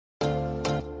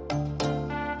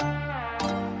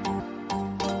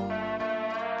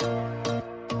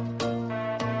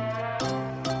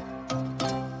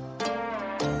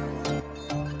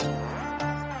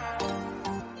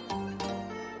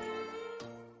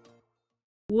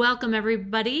Welcome,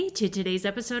 everybody, to today's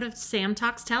episode of Sam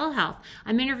Talks Telehealth.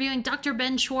 I'm interviewing Dr.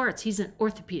 Ben Schwartz. He's an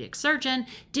orthopedic surgeon,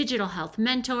 digital health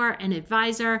mentor, and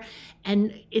advisor.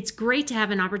 And it's great to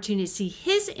have an opportunity to see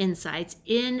his insights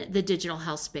in the digital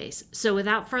health space. So,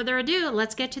 without further ado,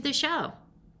 let's get to the show.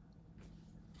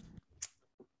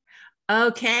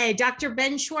 Okay, Dr.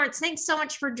 Ben Schwartz, thanks so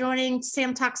much for joining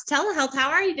Sam Talks Telehealth.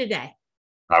 How are you today?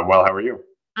 I'm well. How are you?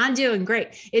 I'm doing great.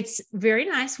 It's very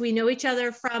nice. We know each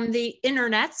other from the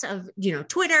internets of,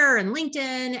 Twitter and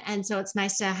LinkedIn. And so it's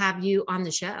nice to have you on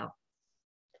the show.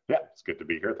 Yeah, it's good to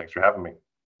be here. Thanks for having me.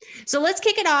 So let's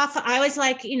kick it off. I always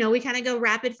like, we kind of go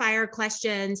rapid fire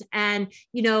questions. And,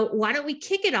 why don't we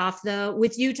kick it off, though,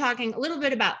 with you talking a little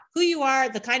bit about who you are,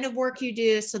 the kind of work you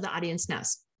do, so the audience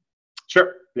knows.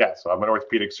 Sure. Yeah. So I'm an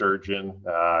orthopedic surgeon.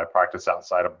 I practice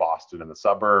outside of Boston in the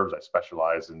suburbs. I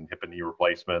specialize in hip and knee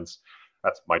replacements.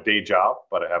 That's my day job,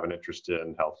 but I have an interest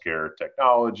in healthcare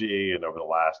technology. And over the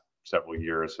last several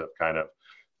years have kind of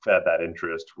fed that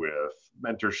interest with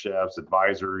mentorships,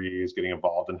 advisories, getting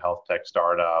involved in health tech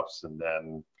startups, and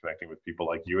then connecting with people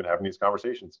like you and having these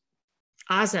conversations.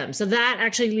 Awesome. So that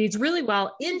actually leads really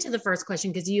well into the first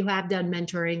question because you have done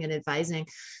mentoring and advising.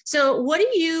 So what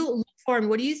do you look for and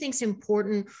what do you think is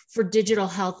important for digital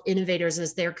health innovators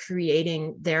as they're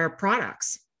creating their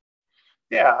products?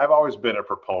 Yeah, I've always been a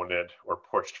proponent or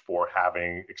pushed for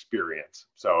having experience.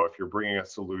 So if you're bringing a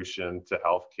solution to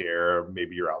healthcare,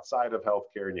 maybe you're outside of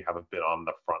healthcare and you haven't been on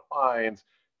the front lines,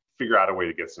 figure out a way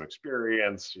to get some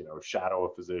experience, shadow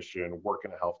a physician, work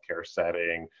in a healthcare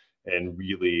setting, and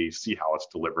really see how it's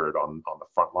delivered on the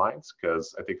front lines.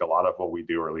 Because I think a lot of what we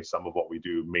do, or at least some of what we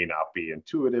do, may not be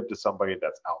intuitive to somebody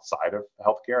that's outside of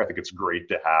healthcare. I think it's great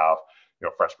to have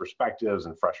fresh perspectives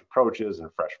and fresh approaches and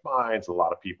fresh minds. A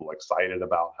lot of people excited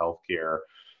about healthcare,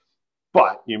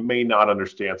 but you may not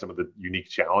understand some of the unique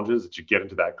challenges that you get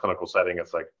into that clinical setting.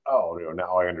 It's like, oh,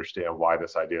 now I understand why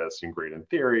this idea seemed great in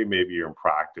theory. Maybe in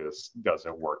practice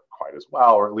doesn't work quite as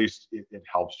well, or at least it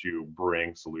helps you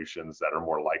bring solutions that are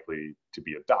more likely to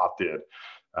be adopted,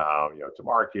 to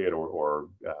market or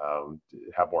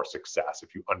have more success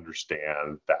if you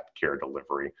understand that care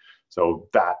delivery. So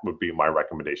that would be my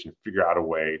recommendation. Figure out a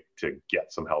way to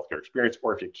get some healthcare experience,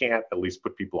 or if you can't, at least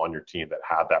put people on your team that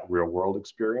have that real world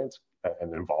experience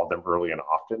and involve them early and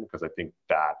often, because I think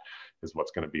that is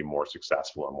what's going to be more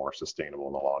successful and more sustainable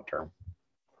in the long term.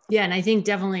 Yeah. And I think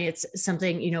definitely it's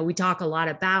something, we talk a lot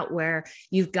about where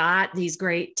you've got these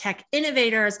great tech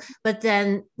innovators, but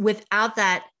then without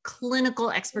that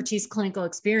clinical expertise, clinical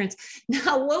experience.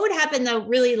 Now, what would happen though,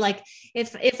 really, like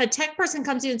if a tech person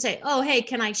comes to you and say, oh, hey,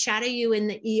 can I shadow you in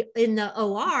the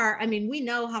OR? I mean, we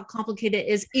know how complicated it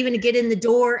is even to get in the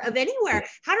door of anywhere.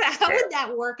 How would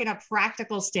that work in a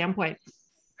practical standpoint?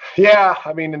 Yeah,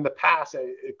 I mean, in the past,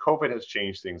 COVID has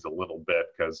changed things a little bit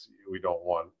because we don't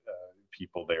want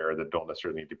people there that don't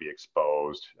necessarily need to be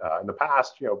exposed. In the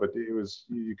past, but it was,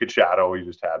 you could shadow, you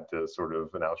just had to sort of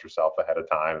announce yourself ahead of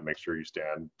time and make sure you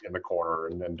stand in the corner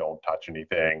and then don't touch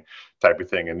anything type of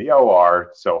thing in the OR.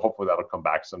 So hopefully that'll come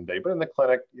back someday. But in the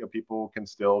clinic, people can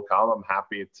still come. I'm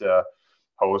happy to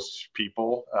host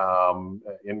people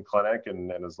in clinic,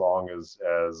 and as long as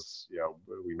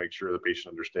we make sure the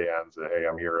patient understands that, hey,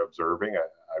 I'm here observing.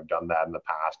 I've done that in the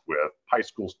past with high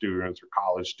school students or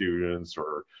college students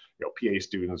or PA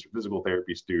students or physical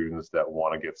therapy students that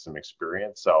want to get some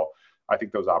experience. So I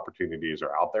think those opportunities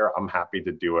are out there. I'm happy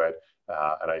to do it.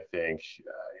 And I think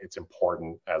it's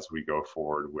important as we go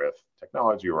forward with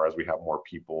technology, or as we have more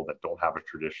people that don't have a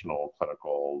traditional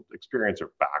clinical experience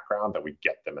or background, that we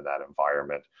get them in that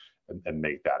environment and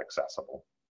make that accessible.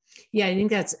 Yeah, I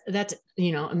think that's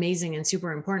amazing and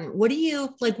super important. What do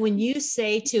you like when you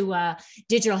say to a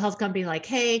digital health company like,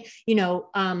 hey,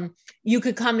 you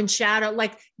could come and shadow?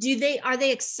 Like, are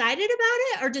they excited about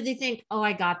it, or do they think, oh,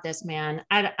 I got this, man?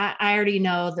 I already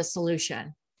know the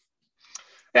solution.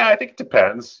 Yeah, I think it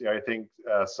depends. I think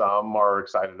some are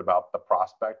excited about the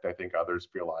prospect. I think others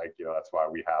feel like, that's why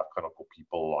we have clinical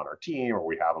people on our team, or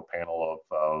we have a panel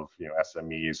of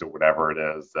SMEs or whatever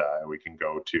it is that we can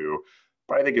go to.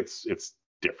 But I think it's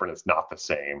different. It's not the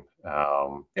same.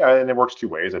 Yeah, and it works two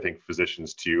ways. I think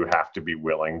physicians too have to be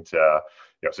willing to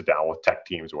sit down with tech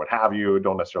teams or what have you.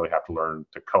 Don't necessarily have to learn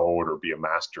to code or be a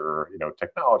master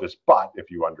technologist, but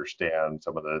if you understand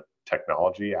some of the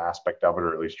technology aspect of it,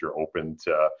 or at least you're open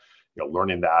to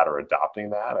learning that or adopting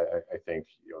that, I think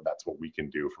that's what we can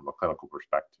do from a clinical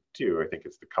perspective too. I think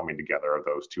it's the coming together of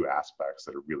those two aspects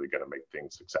that are really going to make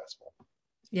things successful.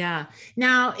 Yeah.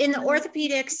 Now, in the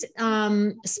orthopedics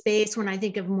space, when I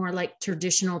think of more like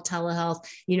traditional telehealth,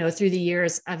 through the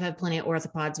years, I've had plenty of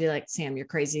orthopods be like, Sam, you're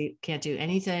crazy. Can't do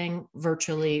anything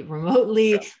virtually,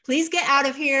 remotely. Yeah. Please get out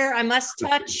of here. I must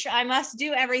touch. I must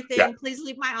do everything. Yeah. Please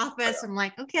leave my office. I'm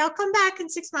like, okay, I'll come back in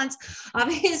 6 months.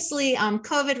 Obviously,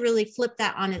 COVID really flipped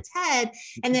that on its head.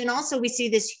 And then also we see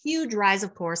this huge rise,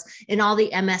 of course, in all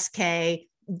the MSK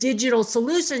digital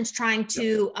solutions trying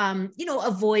to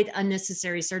avoid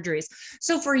unnecessary surgeries.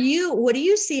 So for you, what do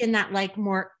you see in that like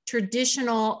more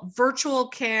traditional virtual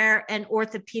care and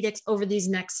orthopedics over these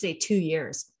next, say, 2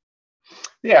 years?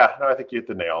 Yeah, no, I think you hit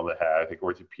the nail on the head. I think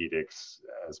orthopedics,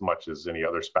 as much as any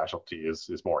other specialty, is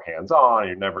more hands-on.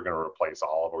 You're never going to replace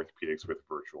all of orthopedics with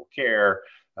virtual care.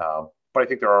 But I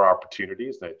think there are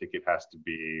opportunities, and I think it has to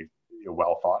be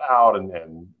well thought out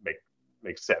and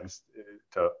make sense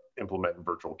to implement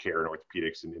virtual care in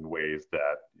orthopedics in ways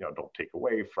that don't take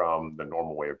away from the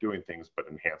normal way of doing things, but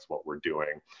enhance what we're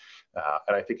doing.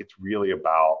 And I think it's really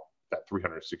about that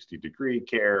 360-degree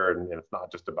care, and it's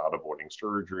not just about avoiding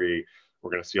surgery.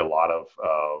 We're going to see a lot of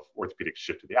orthopedics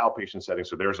shift to the outpatient setting.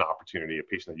 So there's an opportunity. A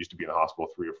patient that used to be in the hospital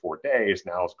 3 or 4 days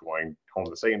now is going home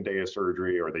the same day as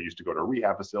surgery, or they used to go to a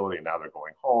rehab facility and now they're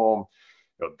going home.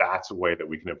 That's a way that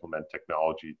we can implement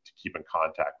technology to keep in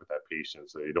contact with that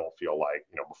patient, so they don't feel like,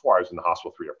 before I was in the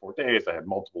hospital 3 or 4 days, I had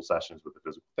multiple sessions with a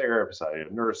physical therapist, I had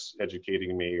a nurse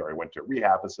educating me, or I went to a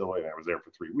rehab facility and I was there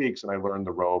for 3 weeks and I learned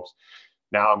the ropes.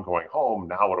 Now I'm going home.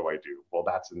 Now what do I do? Well,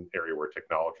 that's an area where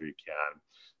technology can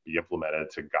be implemented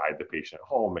to guide the patient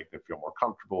home, make them feel more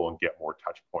comfortable, and get more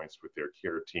touch points with their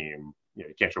care team. You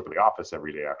can't show up at the office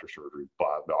every day after surgery,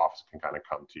 but the office can kind of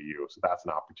come to you. So that's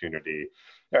an opportunity.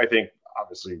 I think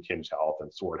obviously Hinge Health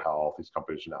and Sword Health, these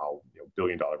companies are now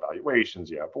billion-dollar valuations.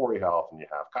 You have Vori Health and you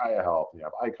have Kaya Health and you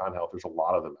have Icon Health. There's a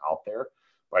lot of them out there.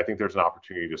 But I think there's an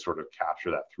opportunity to sort of capture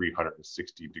that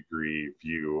 360-degree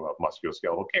view of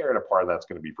musculoskeletal care, and a part of that's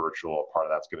going to be virtual, a part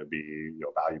of that's going to be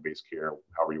value-based care,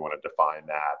 however you want to define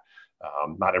that.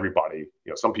 Not everybody,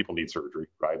 some people need surgery,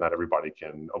 right? Not everybody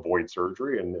can avoid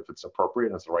surgery, and if it's appropriate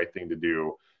and it's the right thing to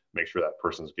do, make sure that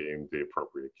person's getting the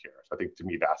appropriate care. So I think to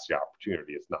me, that's the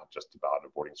opportunity. It's not just about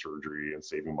avoiding surgery and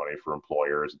saving money for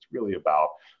employers. It's really about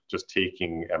just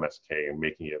taking MSK and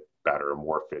making it better and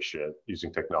more efficient,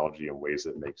 using technology in ways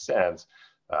that make sense,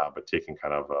 but taking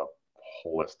kind of a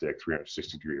holistic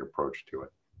 360-degree approach to it.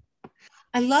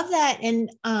 I love that.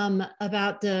 And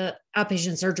about the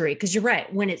outpatient surgery, because you're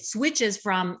right. When it switches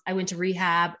from I went to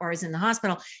rehab or I was in the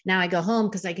hospital, now I go home,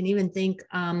 because I can even think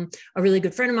a really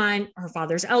good friend of mine, her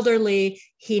father's elderly,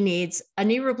 he needs a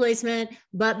knee replacement,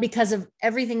 but because of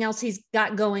everything else he's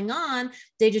got going on,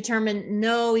 they determined,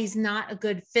 no, he's not a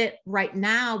good fit right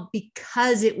now,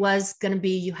 because it was going to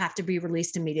be, you have to be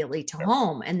released immediately to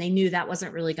home. And they knew that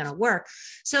wasn't really going to work.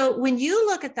 So when you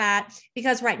look at that,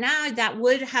 because right now that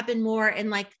would happen more in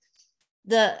like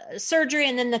the surgery,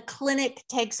 and then the clinic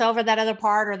takes over that other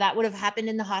part, or that would have happened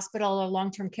in the hospital or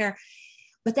long-term care.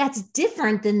 But that's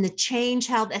different than the Change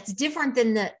Health. That's different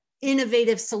than the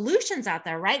innovative solutions out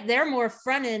there, right? They're more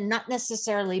front end, not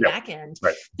necessarily back end.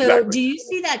 Right. So Exactly. do you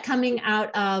see that coming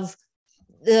out of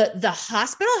the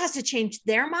hospital has to change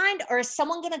their mind, or is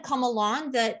someone going to come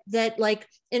along that like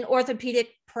an orthopedic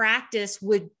practice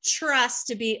would trust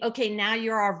to be, okay, now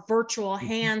you're our virtual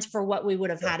hands for what we would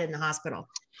have had in the hospital?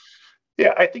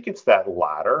 Yeah, I think it's that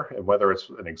latter, and whether it's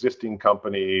an existing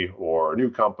company or a new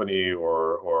company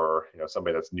or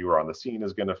somebody that's newer on the scene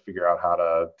is going to figure out how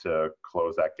to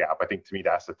close that gap. I think to me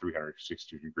that's the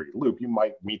 360-degree loop. You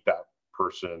might meet that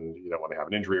person, when they have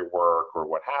an injury at work or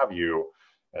what have you,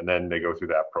 and then they go through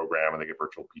that program and they get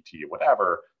virtual PT and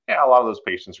whatever. Yeah, a lot of those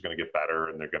patients are going to get better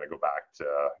and they're going to go back to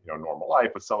normal life,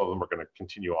 but some of them are going to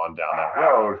continue on down that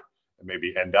road and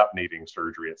maybe end up needing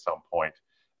surgery at some point.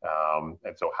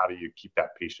 And so how do you keep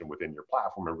that patient within your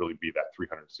platform and really be that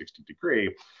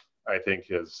 360-degree? I think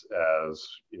as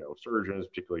surgeons,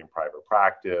 particularly in private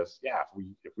practice,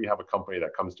 if we have a company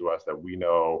that comes to us that we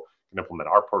know can implement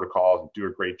our protocols and do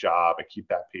a great job and keep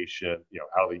that patient,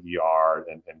 out of the ER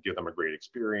and give them a great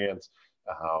experience,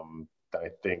 I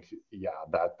think,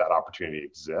 that opportunity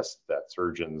exists, that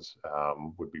surgeons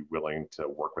would be willing to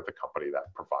work with a company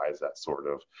that provides that sort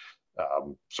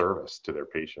of service to their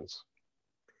patients.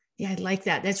 Yeah, I like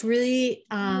that. That's really,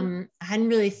 I hadn't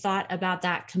really thought about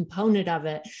that component of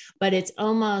it, but it's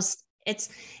almost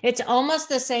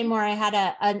the same where I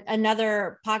had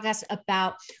another podcast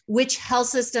about which health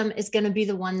system is going to be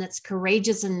the one that's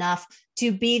courageous enough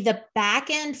to be the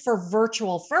back end for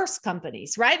virtual first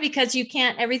companies, right? Because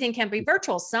everything can't be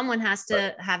virtual. Someone has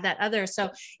to have that other.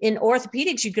 So in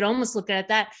orthopedics, you could almost look at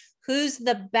that. who's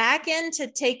the back end to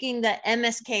taking the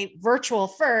MSK virtual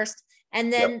first,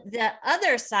 and then the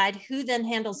other side, who then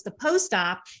handles the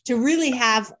post-op to really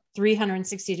have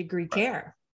 360-degree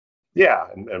care. Yeah,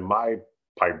 and my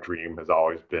pipe dream has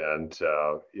always been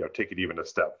to take it even a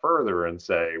step further and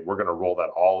say we're going to roll that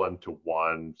all into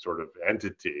one sort of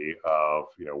entity of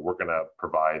we're going to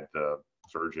provide the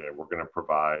surgeon, we're going to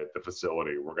provide the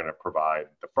facility, we're going to provide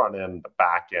the front end, the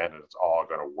back end, and it's all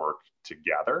going to work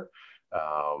together.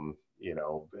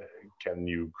 Can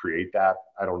you create that?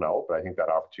 I don't know, but I think that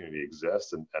opportunity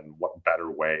exists. And what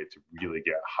better way to really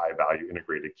get high value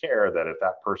integrated care that if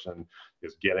that person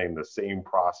is getting the same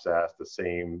process, the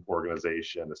same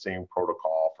organization, the same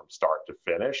protocol from start to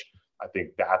finish, I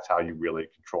think that's how you really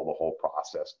control the whole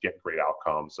process, get great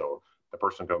outcomes. So the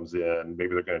person comes in,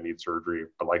 maybe they're going to need surgery,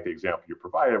 but like the example you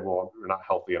provided, well, you're not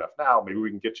healthy enough now, maybe we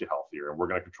can get you healthier, and we're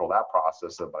going to control that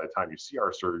process. So by the time you see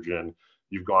our surgeon,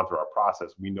 you've gone through our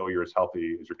process. We know you're as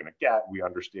healthy as you're going to get. We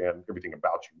understand everything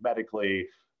about you medically.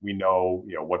 We know,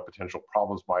 what potential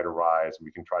problems might arise.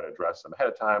 We can try to address them ahead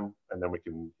of time, and then we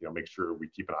can, make sure we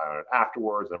keep an eye on it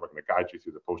afterwards. And then we're going to guide you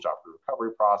through the post-operative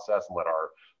recovery process and let our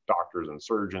doctors and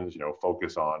surgeons,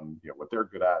 focus on, what they're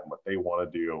good at and what they want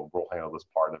to do. And we'll handle this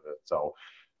part of it. So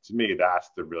to me, that's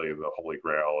really the holy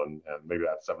grail, and maybe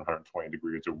that's 720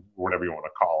 degrees or whatever you want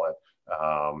to call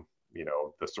it.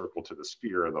 The circle to the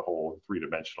sphere, the whole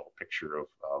three-dimensional picture of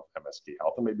MSK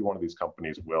Health. And maybe one of these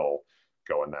companies will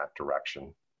go in that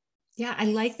direction. Yeah, I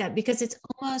like that, because it's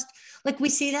almost like we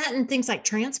see that in things like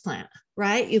transplant,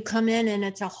 right? You come in and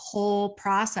it's a whole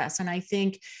process. And I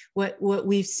think what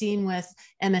we've seen with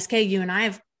MSK, you and I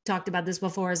have talked about this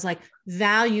before, is like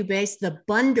value-based. The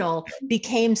bundle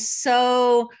became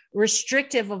so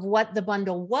restrictive of what the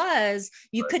bundle was.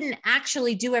 You couldn't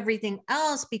actually do everything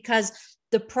else because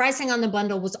the pricing on the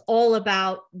bundle was all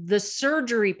about the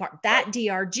surgery part, that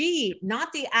DRG,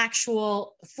 not the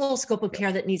actual full scope of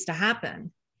care that needs to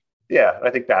happen. Yeah, I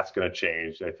think that's going to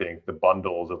change. I think the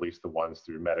bundles, at least the ones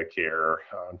through Medicare,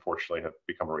 unfortunately have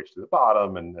become a race to the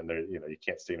bottom, and you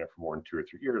can't stay in it for more than 2 or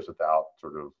 3 years without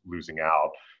sort of losing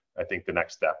out. I think the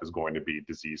next step is going to be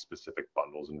disease-specific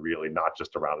bundles, and really not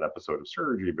just around an episode of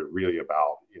surgery, but really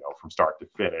about, from start to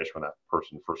finish when that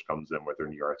person first comes in with their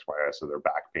knee arthritis or their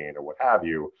back pain or what have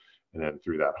you, and then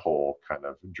through that whole kind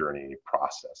of journey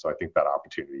process. So I think that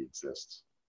opportunity exists.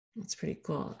 That's pretty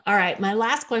cool. All right. My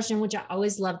last question, which I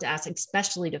always love to ask,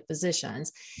 especially to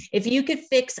physicians, if you could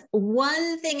fix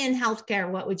one thing in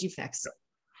healthcare, what would you fix?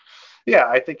 Yeah,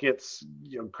 I think it's,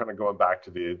 kind of going back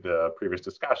to the previous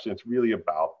discussion, it's really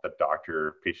about the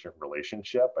doctor-patient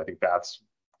relationship. I think that's,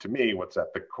 to me, what's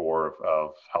at the core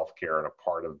of healthcare, and a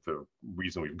part of the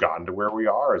reason we've gotten to where we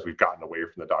are is we've gotten away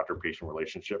from the doctor-patient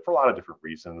relationship for a lot of different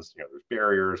reasons. There's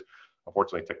barriers.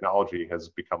 Unfortunately, technology has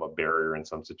become a barrier in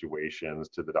some situations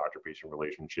to the doctor-patient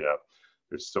relationship.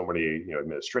 There's so many,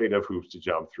 administrative hoops to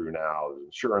jump through now. There's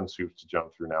insurance hoops to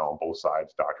jump through now on both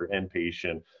sides, doctor and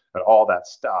patient, and all that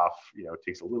stuff,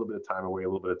 takes a little bit of time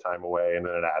away, and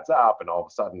then it adds up, and all of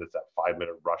a sudden it's that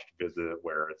 5-minute rushed visit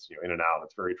where it's, in and out.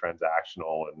 It's very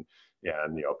transactional, and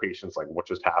patients like, what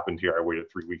just happened here? I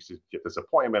waited 3 weeks to get this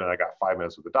appointment, and I got 5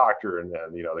 minutes with the doctor, and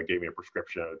then they gave me a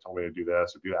prescription, and told me to do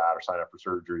this or do that or sign up for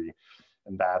surgery.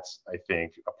 And that's, I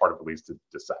think, a part of it leads to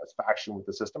dissatisfaction with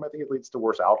the system. I think it leads to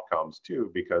worse outcomes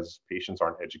too, because patients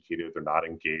aren't educated, they're not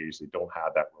engaged, they don't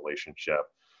have that relationship.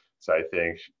 So I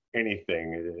think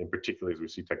anything, in particular, as we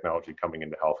see technology coming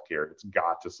into healthcare, it's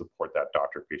got to support that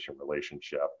doctor-patient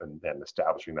relationship and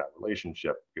establishing that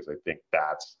relationship, because I think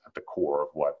that's at the core of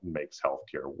what makes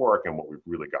healthcare work and what we've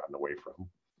really gotten away from.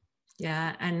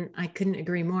 Yeah, and I couldn't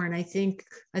agree more. And I think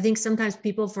sometimes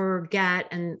people forget,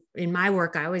 and in my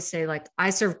work, I always say, like,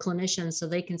 I serve clinicians so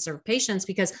they can serve patients,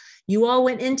 because you all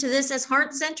went into this as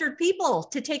heart-centered people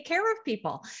to take care of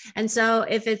people. And so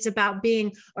if it's about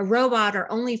being a robot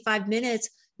or only 5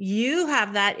 minutes, you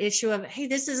have that issue of, hey,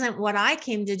 this isn't what I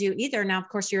came to do either. Now, of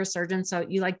course, you're a surgeon, so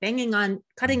you like banging on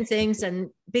cutting things and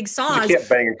big saws. You can't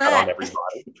bang and cut on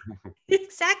everybody.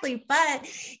 Exactly. But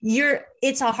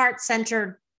it's a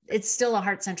heart-centered, it's still a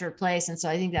heart-centered place. And so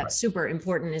I think that's super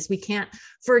important, is we can't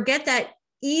forget that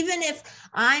even if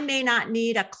I may not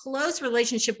need a close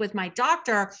relationship with my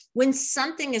doctor, when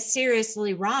something is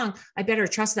seriously wrong, I better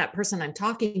trust that person I'm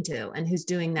talking to and who's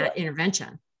doing that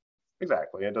intervention.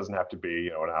 Exactly. It doesn't have to be,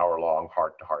 an hour-long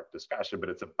heart-to-heart discussion, but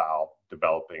it's about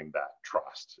developing that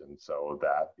trust. And so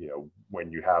that,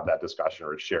 when you have that discussion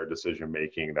or shared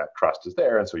decision-making, that trust is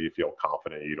there. And so you feel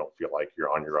confident, you don't feel like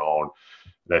you're on your own.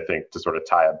 And I think to sort of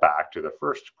tie it back to the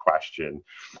first question,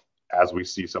 as we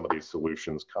see some of these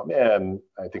solutions come in,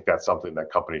 I think that's something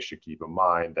that companies should keep in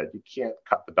mind, that you can't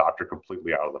cut the doctor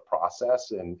completely out of the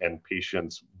process, and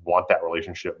patients want that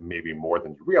relationship maybe more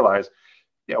than you realize.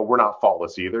 We're not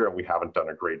faultless either, and we haven't done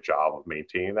a great job of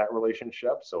maintaining that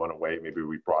relationship. So in a way, maybe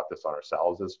we brought this on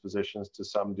ourselves as physicians to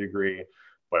some degree.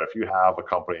 But if you have a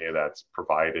company that's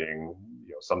providing,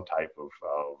 some type of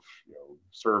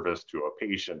service to a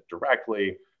patient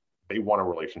directly, they want a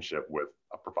relationship with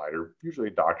a provider, usually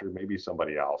a doctor, maybe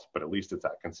somebody else, but at least it's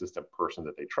that consistent person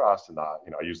that they trust, and not,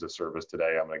 I use this service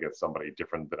today, I'm going to get somebody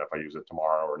different than if I use it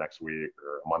tomorrow or next week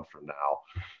or a month from now.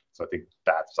 So I think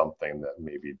that's something that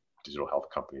maybe digital health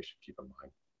companies should keep in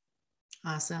mind.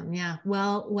 Awesome. Yeah.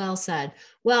 Well said.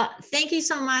 Well, thank you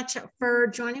so much for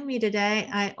joining me today.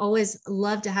 I always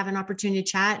love to have an opportunity to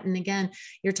chat. And again,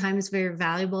 your time is very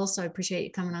valuable. So I appreciate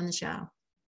you coming on the show.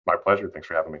 My pleasure. Thanks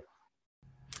for having me.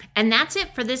 And that's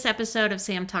it for this episode of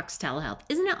Sam Talks Telehealth.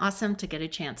 Isn't it awesome to get a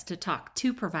chance to talk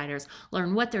to providers,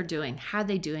 learn what they're doing, how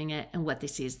they're doing it, and what they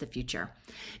see as the future?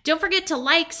 Don't forget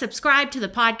to subscribe to the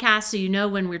podcast so you know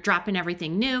when we're dropping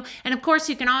everything new. And of course,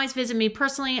 you can always visit me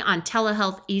personally on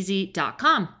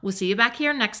telehealtheasy.com. We'll see you back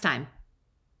here next time.